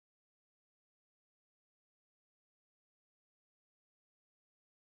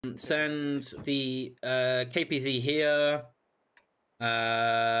Send the KPZ here.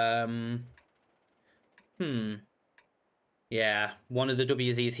 Yeah, one of the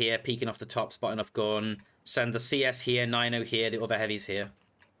WZs here, peeking off the top, spotting off gun. Send the CS here, 9-0 here, the other heavies here.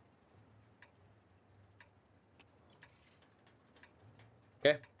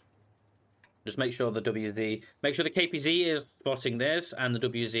 Okay. Just make sure the WZ... Make sure the KPZ is spotting this, and the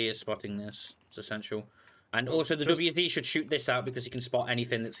WZ is spotting this. It's essential. And also the WZ should shoot this out, because you can spot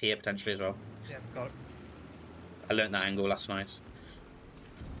anything that's here, potentially, as well. Yeah, got it. I learned that angle last night.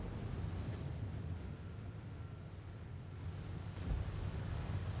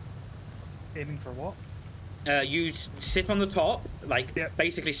 Aiming for what? You sit on the top, like,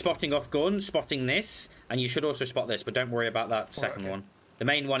 basically spotting off gun, spotting this, and you should also spot this, but don't worry about that second one. The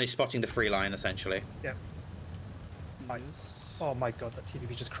main one is spotting the free line, essentially. Yep. Oh my god, that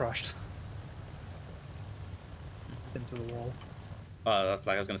TVP just crashed. Into the wall. Oh, that's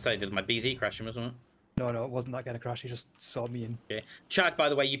like I was going to say, did my BZ crash him, wasn't it? No, no, it wasn't that kind of crash, he just saw me and... Okay. Chad, by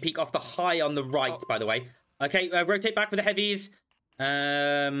the way, you peek off the high on the right, by the way. Okay, rotate back with the heavies.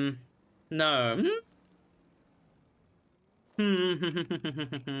 No.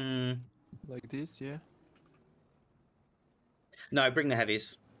 Like this, yeah? No, bring the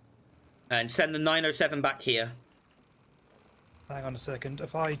heavies. And send the 907 back here. Hang on a second,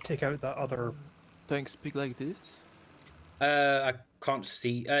 if I take out that other... Tanks speak like this? I can't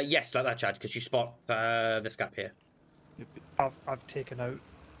see. Yes, like that, Chad, because you spot this gap here. Yep. I've taken out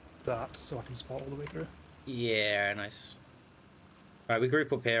that so I can spot all the way through. Yeah, nice. Alright, we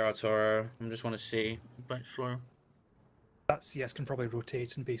group up here, Arturo. I just want to see. Bit slow. That CS can probably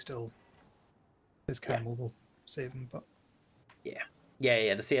rotate and be still. His camo will save him, but...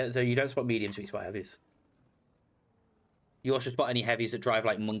 Yeah, the CS, so you don't spot mediums, so you spot heavies. You also spot any heavies that drive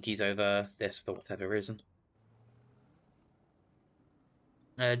like monkeys over this for whatever reason.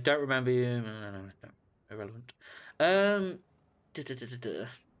 Don't remember you. No, irrelevant. Let's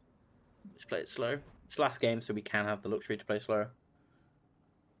play it slow. It's last game, so we can have the luxury to play slow.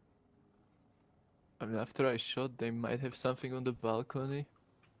 I mean, after I shot, they might have something on the balcony.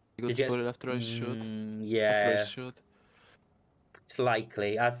 I got spotted after I shot. Yeah. After I shot. It's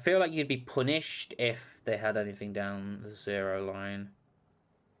likely. I feel like you'd be punished if they had anything down the 0 line.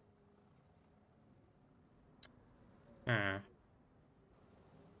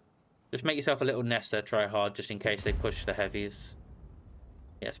 Just make yourself a little nest there, try hard, just in case they push the heavies.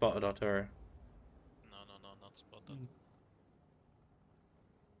 Yeah, spotted Arturo. No, not spotted.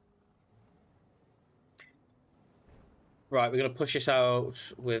 Right, we're gonna push this out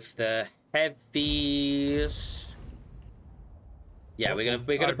with the heavies. Yeah, we're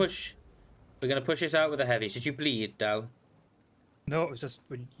gonna push this out with the heavies. Did you bleed, Dal? No, it was just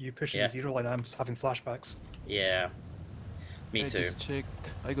when you push the 0 line, I'm just having flashbacks. Yeah. Me too. I just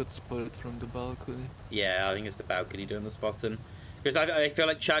checked. I got spotted from the balcony. Yeah, I think it's the balcony doing the spotting. Because I feel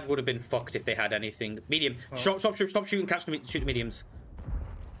like Chad would have been fucked if they had anything. Medium. Oh. Stop shooting, shoot the mediums.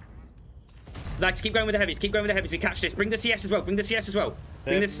 Like, keep going with the heavies. Keep going with the heavies. We catch this. Bring the CS as well. Bring the CS as well.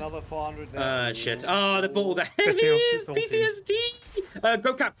 Bring this. Another 400 there. Shit. Oh, the ball. The heavies. PTSD.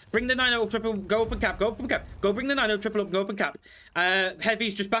 Go cap. Bring the 9-0 triple. Go up and cap. Go up and cap. Go bring the 9-0 triple up. Go up and cap.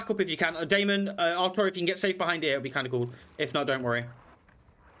 Heavies, just back up if you can. Damon, Arturo, if you can get safe behind here, it'll be kind of cool. If not, don't worry.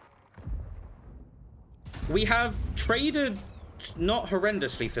 We have traded not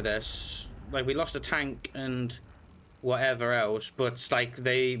horrendously for this. Like, we lost a tank and whatever else, but like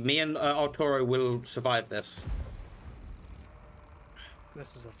me and Arturo will survive this.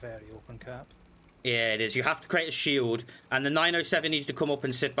 This is a very open cap. Yeah, it is. You have to create a shield, and the 907 needs to come up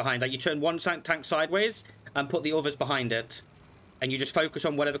and sit behind that. You turn one tank sideways and put the others behind it, and you just focus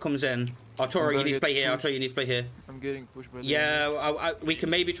on whatever comes in. Arturo, you need to play here. Arturo, you need to play here. I'm getting pushed by the yeah, we can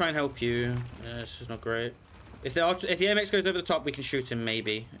maybe try and help you. This is not great. If the AMX goes over the top, we can shoot him,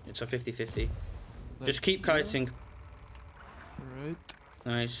 maybe. It's a 50-50. Just keep kiting. Right.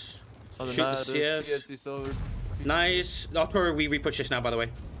 Nice. Oh, shoot the CS. Is over. Nice. Arturo, we repush this now, by the way.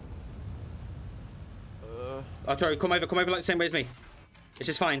 Arturo, come over like the same way as me. This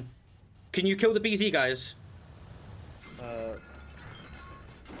is fine. Can you kill the BZ, guys?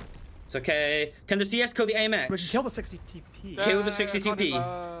 It's okay. Can the CS kill the AMX? We can kill the 60 TP. Kill the 60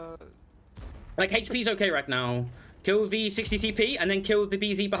 TP. Like, HP's okay right now. Kill the 60 TP and then kill the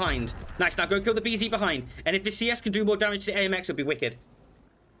BZ behind. Nice, now go kill the BZ behind. And if the CS can do more damage to the AMX, it'll be wicked.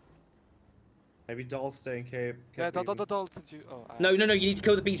 Maybe Doll staying cape. Yeah, Doll since you... Oh, no, you need to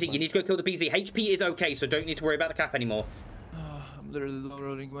kill the BZ. You need to go kill the BZ. HP is okay, so don't need to worry about the cap anymore. I'm literally low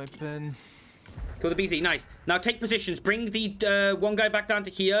rolling my pen. Kill the BZ. Nice. Now take positions. Bring the one guy back down to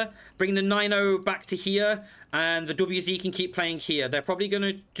here. Bring the 9-0 back to here. And the WZ can keep playing here. They're probably going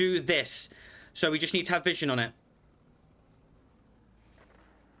to do this. So we just need to have vision on it.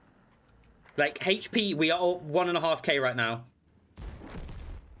 Like, HP, we are all 1.5k right now.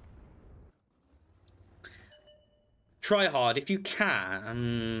 Try hard if you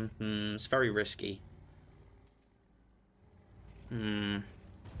can. It's very risky. I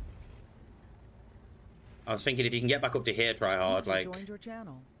was thinking if you can get back up to here, try hard. Like,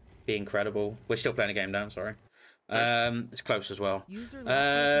 be incredible. We're still playing a game down, sorry. It's close as well.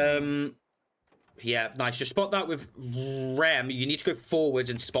 Yeah, nice. Just spot that with Rem. You need to go forwards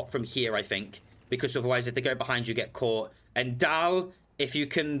and spot from here, I think. Because otherwise, if they go behind you, get caught. And Dal, if you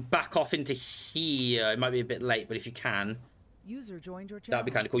can back off into here, it might be a bit late, but if you can, that'd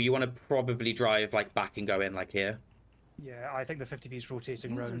be kind of cool. You want to probably drive like back and go in like here. Yeah, I think the 50p is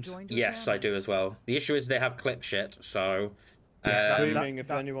rotating round. Yes, I do as well. The issue is they have clip shit, so... Streaming if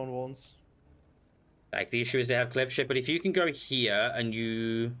anyone wants. Like, the issue is they have clip shit, but if you can go here and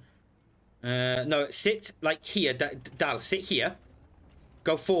you... no, sit like here, Dal, sit here.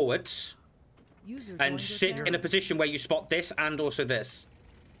 Go forwards. And sit in a position where you spot this and also this.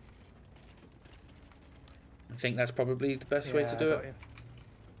 I think that's probably the best way to do it.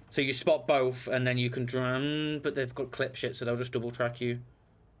 So you spot both, and then you can drum, but they've got clip shit, so they'll just double track you.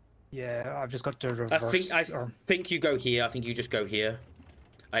 Yeah, I've just got to reverse. I think you go here. I think you just go here,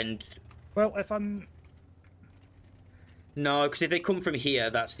 and well, if I'm no, because if they come from here,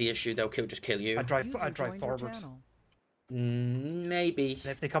 that's the issue. They'll just kill you. I drive forward. Maybe.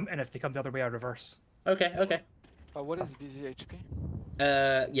 And if they come the other way, I reverse. Okay. Okay. What is VZ HP?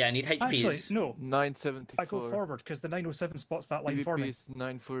 Yeah, I need HPs. Actually, no. 974. I go forward because the 907 spots that line for me. is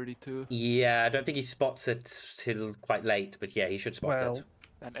 942. Yeah, I don't think he spots it till quite late, but yeah, he should spot it.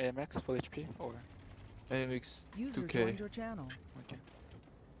 And AMX full HP or? AMX 2k. Okay.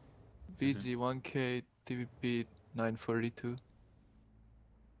 VZ 1k, TVP 942.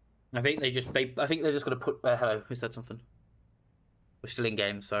 I think they're just gonna put. Hello, who said something? We're still in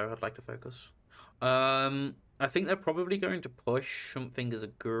game, so I'd like to focus. I think they're probably going to push something as a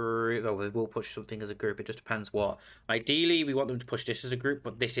group. Oh, they will push something as a group. It just depends what. Ideally, we want them to push this as a group,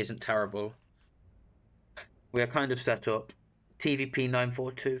 but this isn't terrible. We are kind of set up. TVP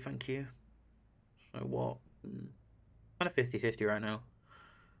 942, thank you. So what? Kind of 50-50 right now.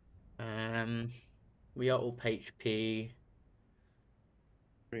 We are all HP.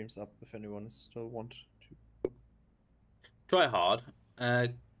 Streams up if anyone still want to. Try hard. I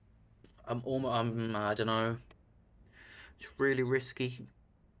don't know. It's really risky.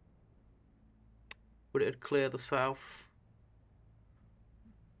 Would it clear the south?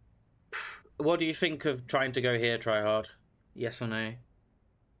 What do you think of trying to go here, try hard? Yes or no?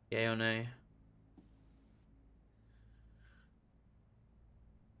 Yay or nay?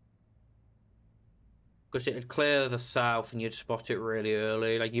 Because it'd clear the south and you'd spot it really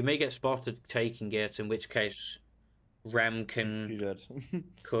early. Like, you may get spotted taking it, in which case Rem can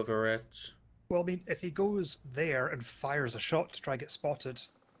cover it. Well, I mean, if he goes there and fires a shot to try and get spotted,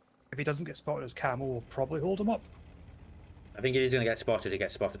 if he doesn't get spotted as camo, we'll probably hold him up. I think if he's going to get spotted, he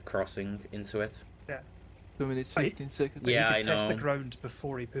gets spotted crossing into it. Yeah. 2 minutes, 15 seconds. Yeah, I know. Test the ground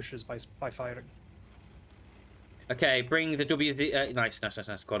before he pushes by firing. Okay, bring the WZ... nice,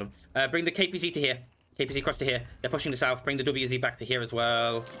 got him. Bring the KPZ to here. KPZ across to here. They're pushing the south. Bring the WZ back to here as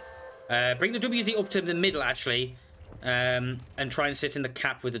well. Bring the WZ up to the middle, actually. And try and sit in the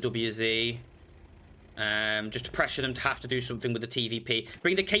cap with the WZ. Just to pressure them to have to do something with the TVP.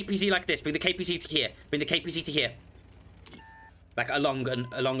 Bring the KPZ like this. Bring the KPZ to here. Bring the KPZ to here. Like along.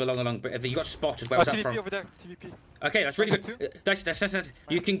 You got spotted. Where was that from? over there. TVP. Okay, that's really good. Nice.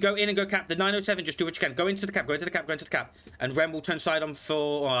 You can go in and go cap. The 907, just do what you can. Go into the cap. Go into the cap. And Rem will turn side on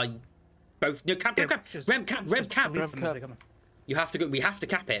for both. No, cap. Rem cap. You have to go. We have to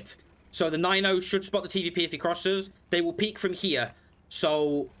cap it. So the 9-0 should spot the TVP if he crosses. They will peek from here.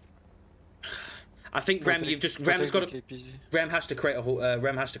 So I think Rem, Rem's got to. Rem has to create a.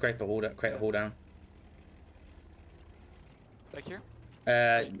 Rem has to create a hold down. Like here?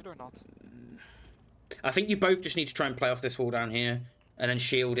 Or not? I think you both just need to try and play off this wall down here, and then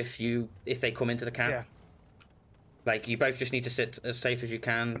shield if they come into the cap. Yeah. Like, you both just need to sit as safe as you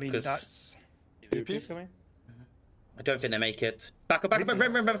can. I mean, that's. TVP's coming. I don't think they make it. Back up.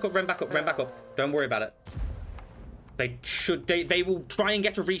 Rem back up. Don't worry about it. They will try and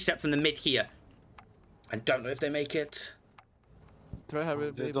get a reset from the mid here. I don't know if they make it. Try hard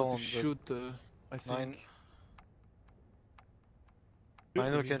to be able to shoot. I think.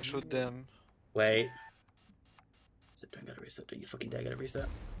 Nino can shoot them. Wait. Don't get a reset. Don't you fucking dare get a reset.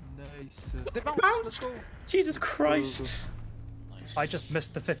 Nice. They bounced! Bounced! Let's go! Jesus Christ. Nice. I just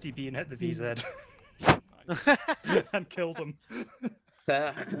missed the 50B and hit the VZ and killed him.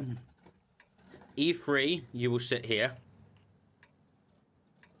 E3, you will sit here.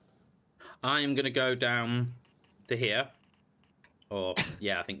 I'm going to go down to here. Or,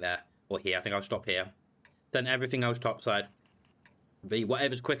 yeah, I think there. Or here. I think I'll stop here. Then everything else topside. The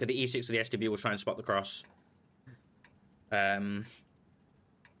whatever's quicker, the E6 or the SDB will try and spot the cross.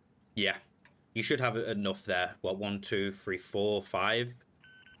 Yeah. You should have enough there. What, 1, 2, 3, 4, 5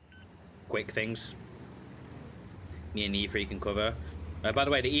 quick things. Me and E3 can cover. By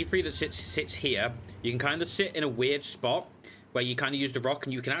the way, the E3 that sits here, you can kind of sit in a weird spot where you kind of use the rock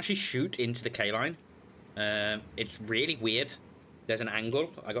and you can actually shoot into the K line. It's really weird. There's an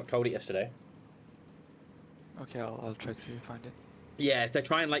angle. I got told it yesterday. Okay, I'll try to find it. Yeah, if they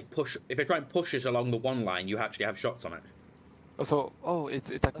try and push us along the one line, you actually have shots on it. Oh, so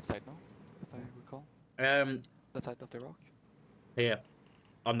it's at left side, no? If I recall, that side of the rock. Here,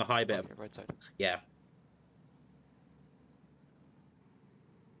 on the high bit. Okay, right side. Yeah.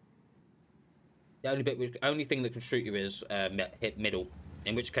 The only thing that can shoot you is hit middle.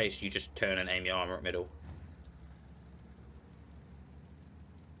 In which case, you just turn and aim your armor at middle.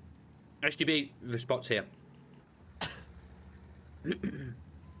 SDB, the spot's here.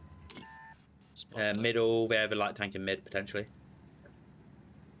 Middle, they have a light tank in mid, potentially.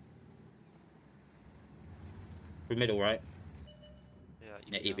 We're middle, right?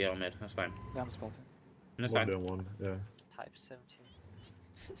 Yeah, EBR mid, that's fine. Yeah, I'm spotting. That's One fine. by one, yeah. Type 17.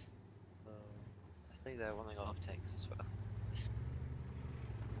 I think they're running off tanks as well.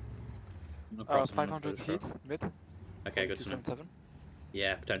 Across them, 500 for sure. feet, mid. Okay, good to know. 277.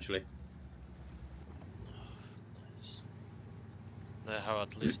 Yeah, potentially. Nice. They have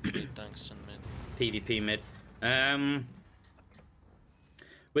at least 3 tanks in mid. PvP mid.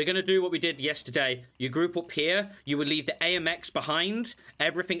 We're going to do what we did yesterday. You group up here. You would leave the AMX behind.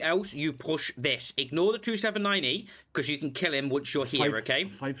 Everything else, you push this. Ignore the 279E, because you can kill him once you're here, okay?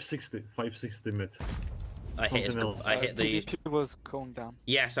 560 mid. I hit the... TVP was going down.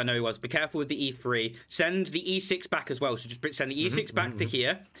 Yes, I know he was. Be careful with the E3. Send the E6 back as well. So just send the E6 back to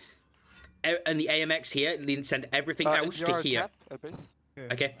here. And the AMX here. Then send everything else to here. Base.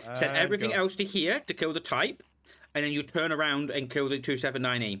 Okay, send everything else to here to kill the type. And then you turn around and kill the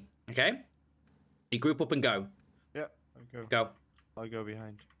 279E. Okay? You group up and go. Yeah, I'll go. Go. I'll go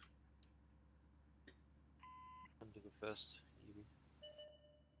behind. I'm to go first.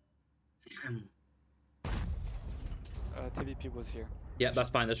 TVP was here. Yeah, that's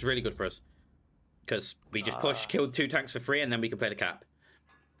fine. That's really good for us. Because we just killed 2 tanks for free, and then we can play the cap.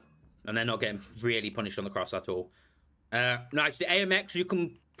 And they're not getting really punished on the cross at all. Nice. The AMX, you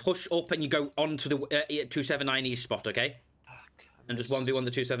can push up and you go onto the 279E spot, okay? And just 1v1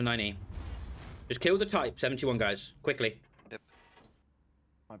 the 279E. Just kill the type, 71 guys. Quickly. Yep.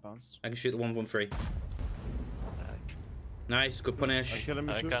 I bounced. I can shoot the 113. Nice, good punish.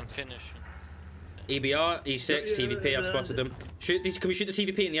 I can finish. EBR, E6, TVP, I've spotted them. Can we shoot the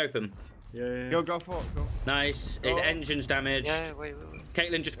TVP in the open? Yeah. Go for it, go. Nice. His engine's damaged. Yeah, wait.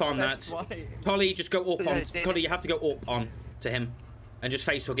 Caitlin, just palm that. Why. Tolly, just go up on. Tolly, you have to go up on to him. And just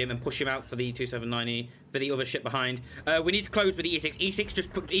face hug him and push him out for the 279E, for the other ship behind. We need to close with the E6.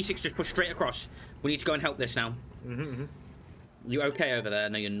 E6 just push straight across. We need to go and help this now. You okay over there?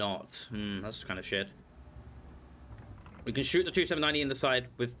 No, you're not. That's kind of shit. We can shoot the 279E in the side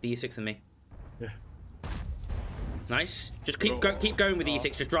with the E6 and me. Yeah. Nice. Just keep going with the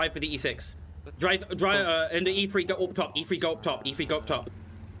E6. Just drive with the E6. Drive, and the E3 go up top. E3 go up top. E3 go up top.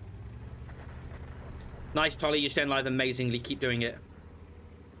 Nice, Tolly. You stand live amazingly. Keep doing it.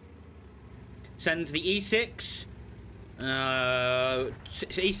 Send the E6.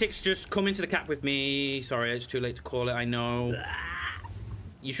 E6, just come into the cap with me. Sorry, it's too late to call it. I know.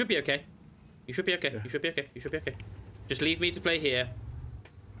 You should be okay. You should be okay. You should be okay. You should be okay. Just leave me to play here.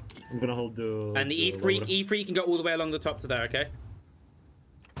 I'm gonna hold the... And the E3 can go all the way along the top to there, okay?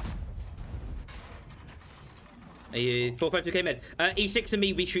 452k mid. E6 and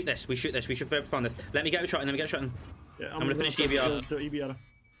me, we shoot this. We should find this. Let me get a shot in. Yeah, I'm gonna finish the EBR.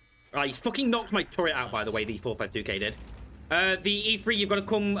 Right, he's fucking knocked my turret out, by the way, the 452k did. The E3, you've got to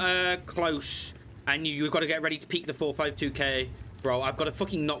come close. And you've got to get ready to peek the 452k. Bro, I've got a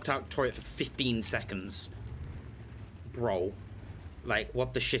fucking knocked out turret for 15 seconds. Bro. Like,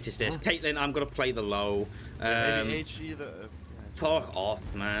 what the shit is this? Caitlin, I'm gonna play the low. Fuck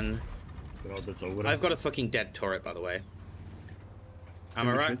off, man. I've got a fucking dead turret, by the way.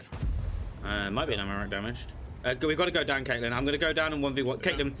 Amarak. Might be an Amarak damaged. We've got to go down, Caitlin. I'm gonna go down and 1v1.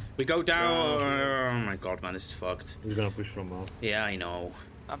 Caitlin, we go down. Oh my god, man, this is fucked. We're gonna push from up. Yeah, I know.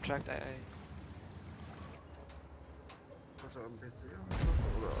 I'm tracked. No,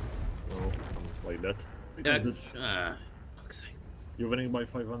 like that. Fuck's sake. You're winning by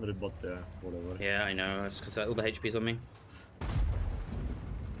 500, but whatever. Yeah, I know. It's because all the HP's on me.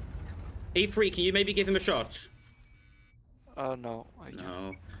 E3, can you maybe give him a shot? No, I can't.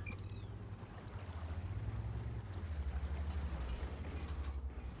 No.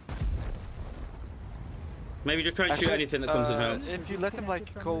 Maybe just try and shoot anything that comes in helps. If you let him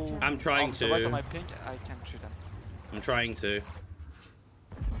like go I'm trying to. right on my ping, I can shoot him. I'm trying to.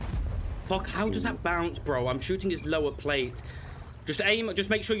 Fuck, how does that bounce, bro? I'm shooting his lower plate. Just aim, just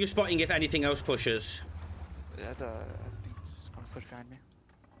make sure you're spotting if anything else pushes. Yeah, I think he's gonna push behind me.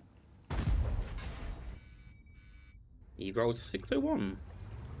 He rolls 601.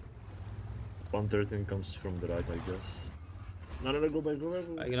 113 comes from the right, I guess. No, go back, go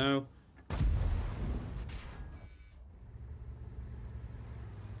back. You know.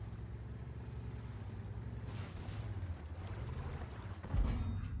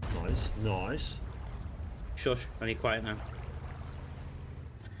 Nice, nice. Shush, I need quiet now.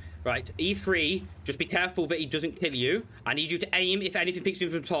 Right, E3, just be careful that he doesn't kill you. I need you to aim if anything peeks me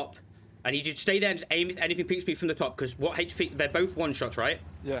from the top. I need you to stay there and just aim if anything peeks me from the top, because what HP, they're both one shots, right?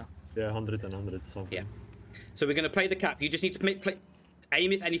 Yeah. Yeah, 100 and 100 something. Yeah. So we're going to play the cap. You just need to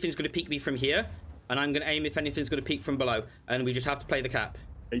aim if anything's going to peek me from here, and I'm going to aim if anything's going to peek from below, and we just have to play the cap.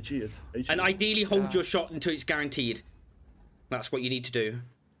 HE it. HE. And ideally hold your shot until it's guaranteed. That's what you need to do.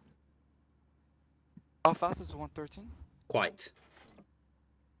 How fast is the 113? Quite.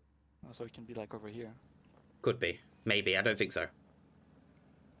 Oh, so it can be like over here. Could be. Maybe. I don't think so.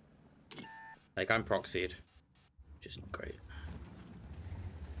 Like, I'm proxied. Just not great.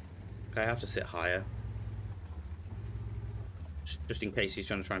 Okay, I have to sit higher. Just in case he's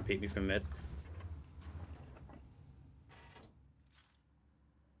trying to try and peek me from mid.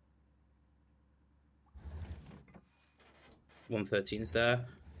 $113's there.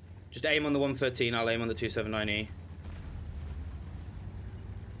 Just aim on the 113, I'll aim on the 279E.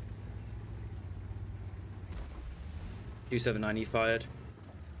 $279E fired.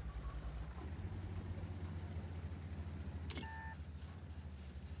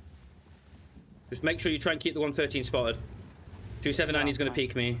 Just make sure you try and keep the 113 spotted. 279 is going to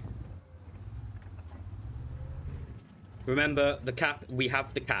peek me. Remember, the cap, we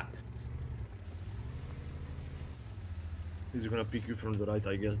have the cap. He's gonna pick you from the right,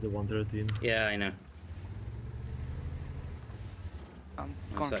 I guess, the 113. Yeah, I know. I'm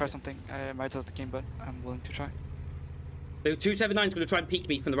gonna try something. I might lose the game, but I'm willing to try. The 279 is going to try and peek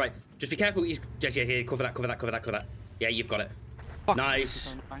me from the right. Just be careful. He's yeah, cover that, cover that, cover that, cover that. Yeah, you've got it. Fuck.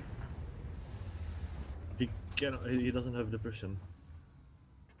 Nice. He doesn't have depression.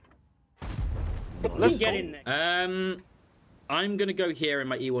 Let's get in there. I'm going to go here in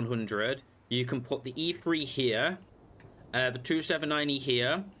my E100. You can put the E3 here. The 279E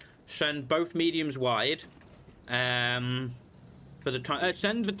here. Send both mediums wide. For the time,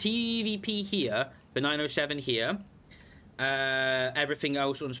 send the TVP here. The 907 here. Everything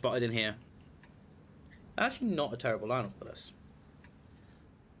else unspotted in here. Actually, not a terrible lineup for this.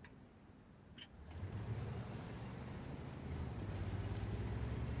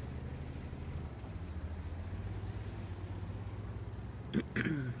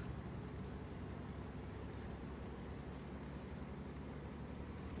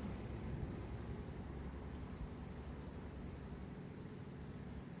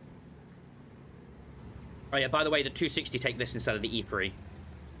 Oh yeah, by the way, the 260 take this instead of the E3.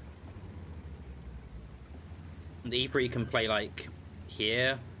 The E3 can play like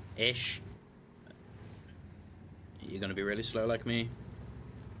here-ish. You're gonna be really slow like me.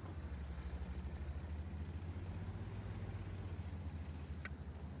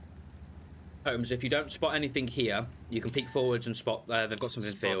 Holmes, if you don't spot anything here, you can peek forwards and spot. They've got something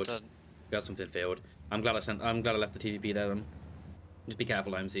in field. They've got something in field. I'm glad I left the TVP there. Then just be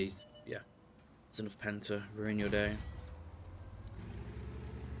careful, Holmes. Yeah. It's enough pen to ruin your day.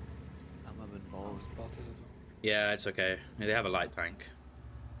 I'm a bit more spotted as well. Yeah, it's okay. They have a light tank.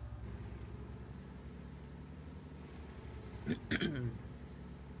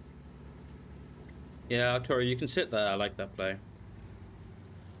 Yeah, Tori, you can sit there. I like that play.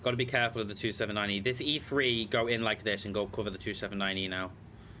 Got to be careful of the 279E. This E3, go in like this and go cover the 279E now.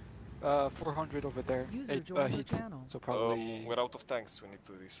 400 over there. 8 hits. So probably. We're out of tanks. We need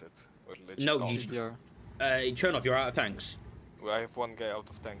to reset. No, you. Chernov, you're out of tanks. I have one guy out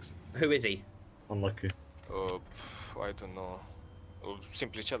of tanks. Who is he? Unlucky. I don't know.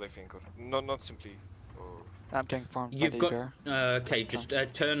 Simply Chad, I think. Or not simply. I'm getting farmed. You've got. Okay, just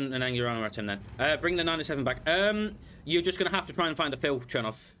turn an angular armor at him then. Bring the 907 back. you're just gonna have to try and find a fill,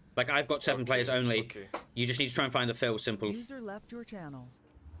 Chernoff. Like, I've got 7 players only. Okay. You just need to try and find a fill, simple. User left your channel.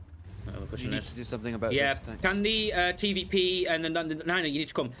 You need to do something about yeah, this. Thanks. Can the TVP and the Nino, you need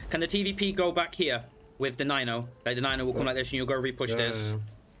to come. Can the TVP go back here with the Nino? Like, the Nino will come like this and you'll go repush this.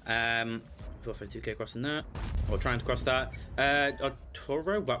 452k crossing that. Or trying to cross that.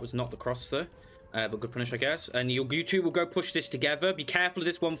 Toro, that was not the cross there. But good punish, I guess. And you two will go push this together. Be careful of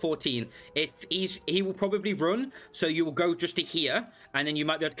this 114. If he will probably run, so you will go just to here, and then you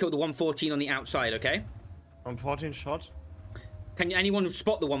might be able to kill the 114 on the outside, okay? 114 shot. Can anyone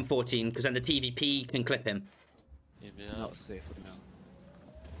spot the 114? Because then the TVP can clip him. Yeah. Not safely, no.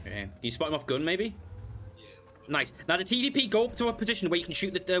 Okay. You spot him off gun, maybe? Yeah. Nice. Now the TVP, go up to a position where you can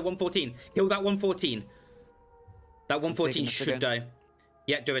shoot the 114. Kill that 114. That 114 should die.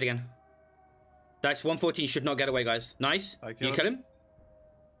 Yeah, do it again. That's 114 should not get away, guys. Nice. You kill him?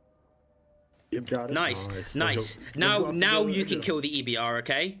 Yep, got it. Nice. Nice. Now you can kill the EBR,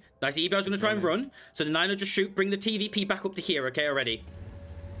 okay? Nice. The EBR's going to try and run. So the 9 will just shoot. Bring the TVP back up to here, okay, already.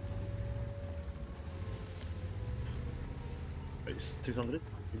 600.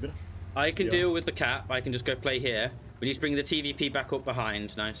 I can deal with the cap. I can just go play here. We need to bring the TVP back up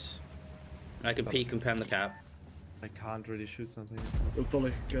behind. Nice. I can peek and pen the cap. I can't really shoot something.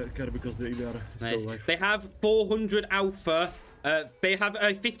 Because the EBR is nice. still alive. They have 400 alpha. They have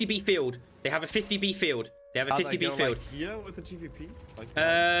a 50B field. They have a 50B field. They have a 50B field. Like here with the TVP? Like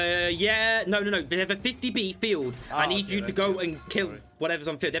yeah. No. They have a 50B field. I need you to go and kill whatever's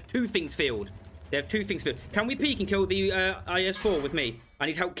on field. They have 2 things field. They have 2 things field. Can we peek and kill the IS-4 with me? I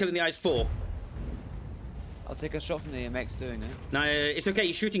need help killing the IS-4. I'll take a shot from the AMX doing it. No, it's okay.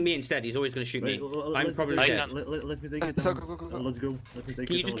 He's shooting me instead. He's always going to shoot me. I'm probably dead. Let me take it. Let's go. Let me take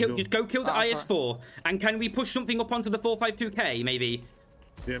can you just go kill the IS-4? And can we push something up onto the 452K, maybe?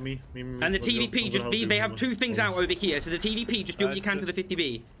 Yeah, me. And the TVP, they have 2 things out over here. So the TVP, just do what you can to the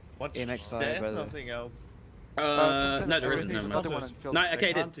 50B. What? AMX fire, There's nothing else. No, there isn't. No,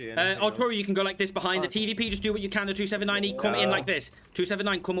 okay, then. Arturo, you can go like this behind the TVP. Just do what you can to 279E. Come in like this.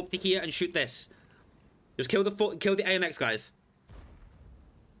 279, come up to here and shoot this. Just kill the AMX guys.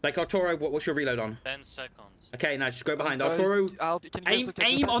 Like Arturo, what's your reload on? 10 seconds. Okay, now just go behind Arturo.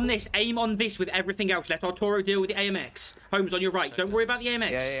 Aim on this. Aim on this with everything else. Let Arturo deal with the AMX. Holmes on your right. Don't worry about the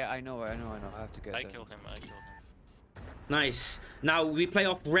AMX. Yeah, I know. I have to get. I kill him. Nice. Now we play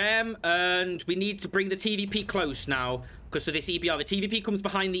off Rem, and we need to bring the TVP close now because of this EBR. The TVP comes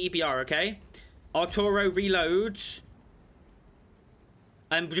behind the EBR. Okay. Arturo reloads.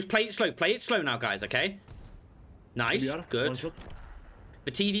 And just play it slow. Play it slow now, guys, okay? Nice. EBR, good.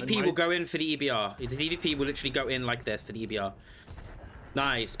 The TVP will go in for the EBR. The TVP will literally go in like this for the EBR.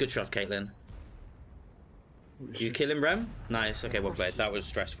 Nice. Good shot, Caitlin. You kill him, Rem? Nice. Okay, well played. That was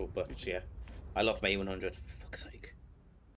stressful, but yeah. I locked my E100. For fuck's sake.